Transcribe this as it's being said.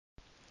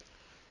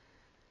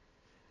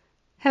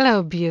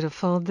Hello,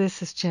 beautiful.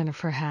 This is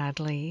Jennifer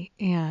Hadley,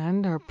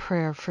 and our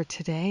prayer for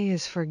today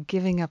is for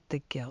giving up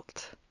the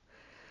guilt.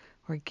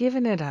 We're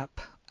giving it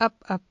up,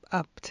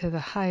 up to the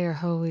higher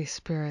Holy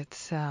Spirit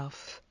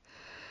self.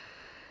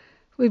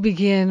 We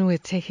begin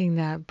with taking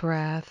that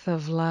breath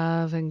of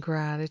love and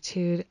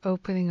gratitude,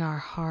 opening our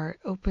heart,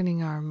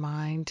 opening our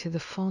mind to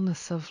the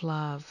fullness of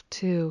love,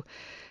 to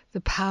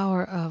the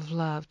power of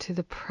love, to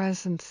the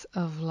presence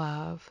of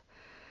love.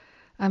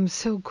 I'm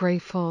so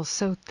grateful,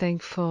 so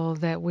thankful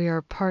that we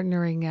are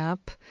partnering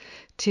up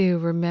to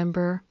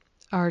remember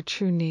our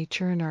true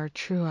nature and our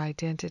true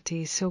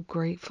identity. So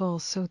grateful,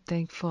 so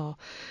thankful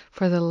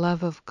for the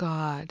love of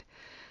God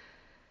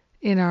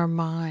in our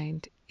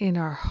mind, in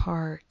our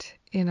heart,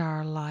 in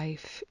our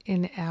life,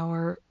 in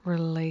our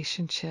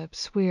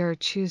relationships. We are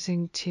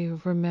choosing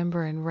to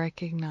remember and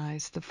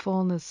recognize the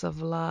fullness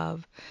of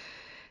love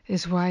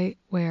is right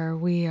where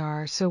we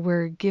are. So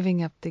we're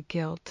giving up the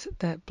guilt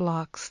that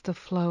blocks the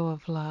flow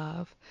of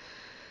love.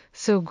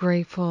 So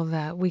grateful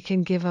that we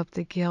can give up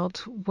the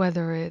guilt,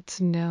 whether it's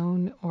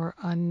known or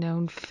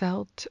unknown,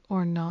 felt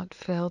or not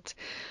felt,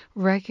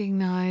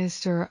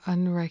 recognized or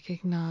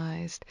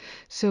unrecognized.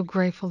 So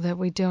grateful that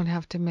we don't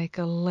have to make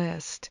a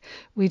list.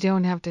 We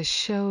don't have to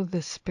show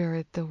the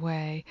Spirit the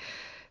way.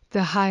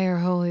 The higher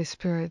Holy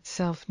Spirit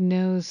self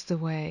knows the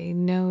way,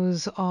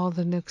 knows all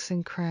the nooks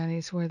and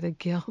crannies where the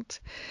guilt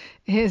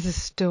is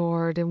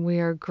stored, and we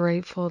are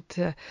grateful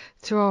to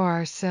throw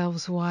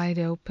ourselves wide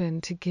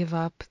open to give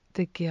up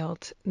the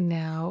guilt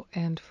now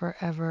and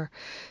forever.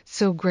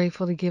 So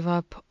grateful to give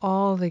up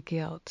all the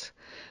guilt,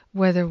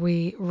 whether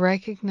we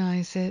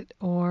recognize it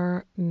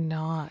or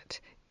not.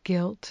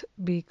 Guilt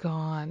be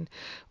gone.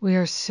 We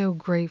are so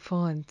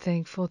grateful and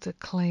thankful to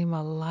claim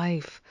a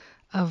life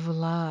of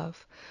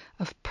love,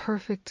 of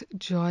perfect,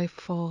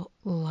 joyful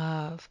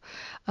love,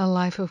 a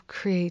life of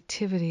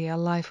creativity, a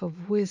life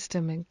of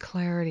wisdom and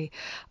clarity,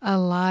 a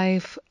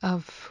life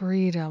of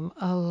freedom,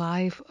 a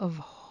life of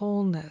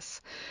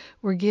wholeness.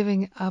 We're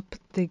giving up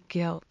the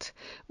guilt.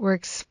 We're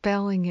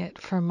expelling it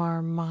from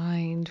our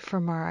mind,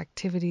 from our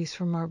activities,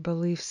 from our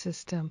belief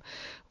system.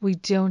 We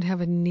don't have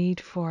a need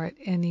for it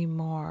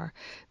anymore.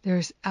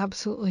 There's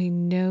absolutely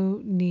no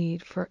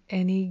need for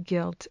any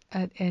guilt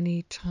at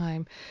any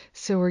time.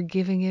 So we're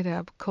giving it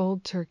up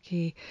cold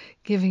turkey,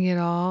 giving it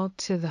all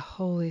to the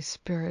Holy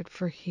Spirit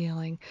for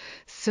healing.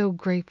 So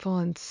grateful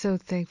and so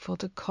thankful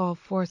to call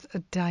forth a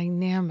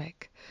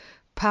dynamic,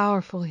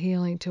 powerful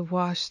healing to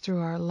wash through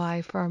our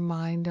life, our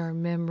mind, our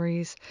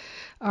memories,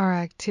 our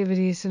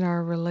activities, and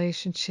our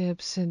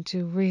relationships, and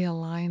to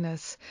realign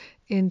us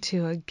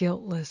into a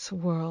guiltless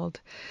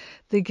world.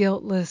 The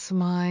guiltless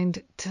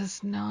mind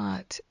does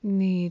not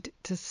need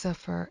to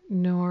suffer,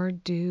 nor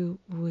do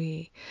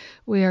we.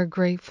 We are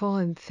grateful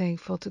and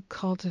thankful to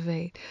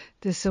cultivate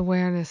this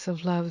awareness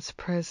of love's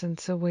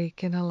presence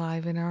awake and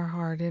alive in our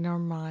heart, in our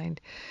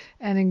mind.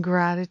 And in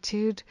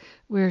gratitude,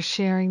 we're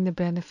sharing the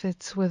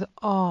benefits with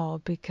all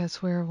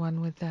because we're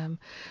one with them.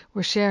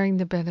 We're sharing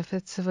the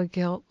benefits of a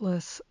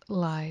guiltless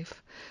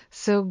life.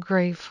 So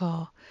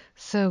grateful,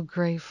 so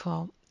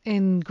grateful.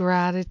 In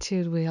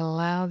gratitude, we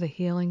allow the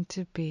healing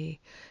to be.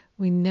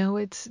 We know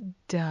it's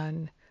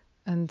done,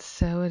 and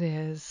so it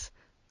is.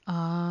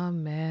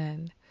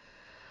 Amen.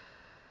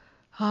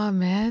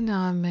 Amen,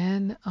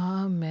 amen,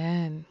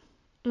 amen.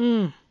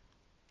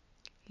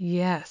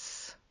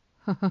 Yes.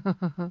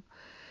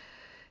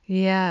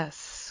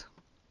 Yes.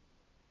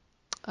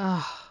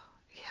 Oh,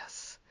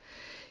 yes.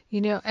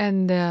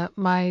 And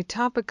my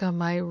topic on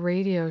my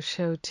radio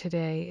show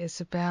today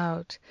is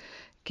about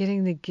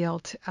getting the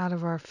guilt out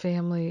of our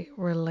family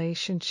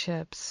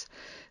relationships.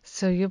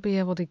 So you'll be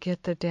able to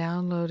get the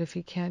download if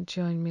you can't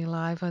join me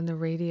live on the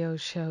radio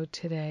show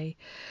today.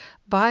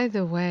 By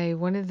the way,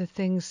 one of the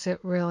things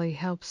that really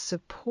helps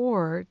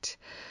support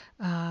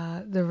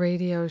the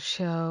radio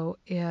show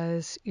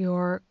is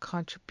your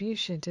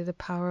contribution to the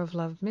Power of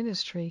Love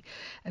ministry.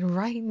 And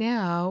right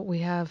now we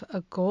have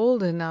a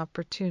golden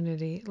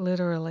opportunity,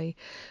 literally.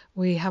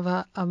 We have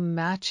a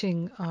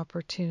matching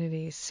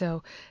opportunity.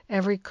 So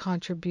every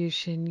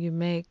contribution you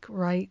make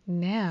right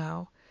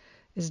now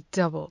is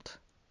doubled.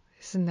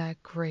 Isn't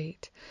that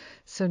great?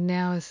 So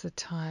now is the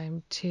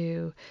time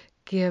to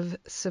give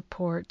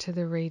support to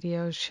the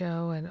radio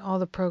show and all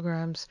the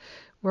programs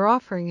we're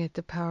offering at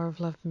the Power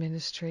of Love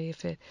Ministry.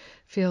 If it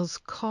if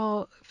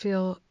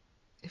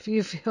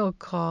you feel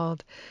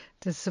called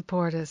to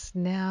support us,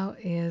 now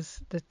is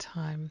the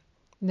time.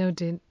 No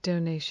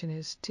donation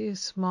is too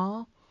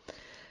small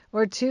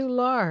or too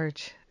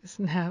large.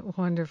 Isn't that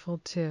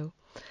wonderful too?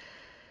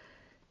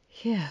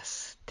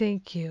 Yes,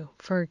 thank you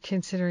for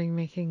considering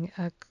making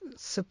a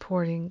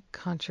supporting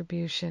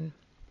contribution.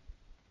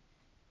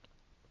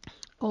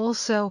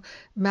 Also,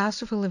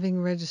 Masterful Living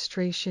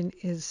registration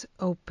is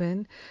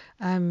open.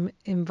 I'm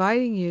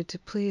inviting you to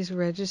please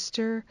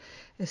register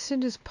as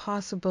soon as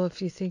possible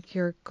if you think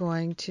you're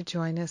going to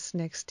join us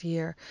next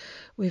year.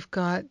 We've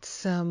got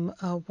some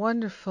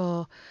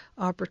wonderful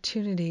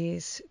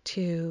opportunities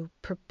to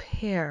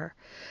prepare,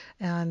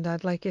 and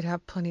I'd like you to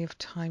have plenty of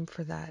time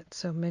for that.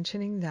 So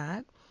mentioning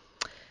that.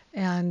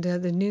 And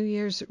the New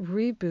Year's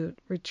Reboot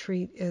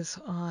retreat is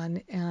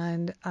on,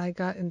 and I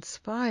got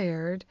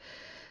inspired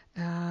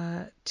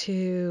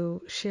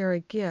to share a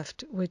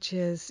gift, which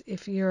is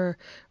if you're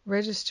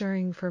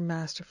registering for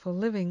Masterful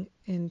Living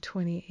in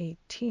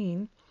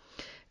 2018,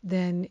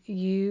 then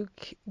you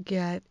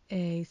get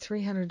a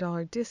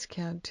 $300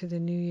 discount to the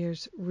New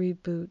Year's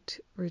Reboot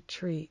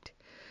retreat.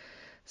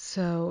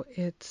 So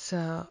it's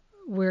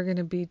we're going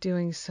to be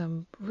doing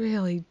some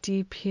really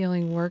deep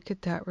healing work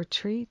at that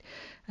retreat,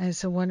 and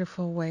it's a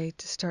wonderful way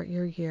to start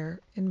your year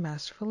in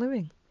Masterful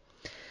Living.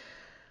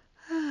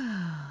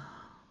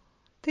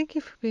 Thank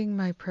you for being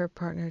my prayer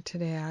partner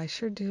today. I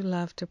sure do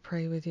love to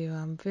pray with you.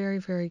 I'm very,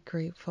 very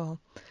grateful.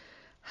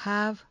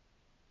 Have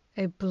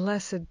a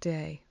blessed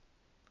day,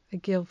 a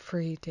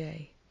guilt-free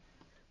day.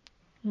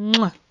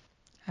 Mwah!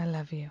 I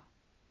love you.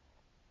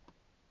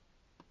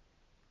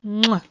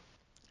 Mwah!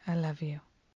 I love you.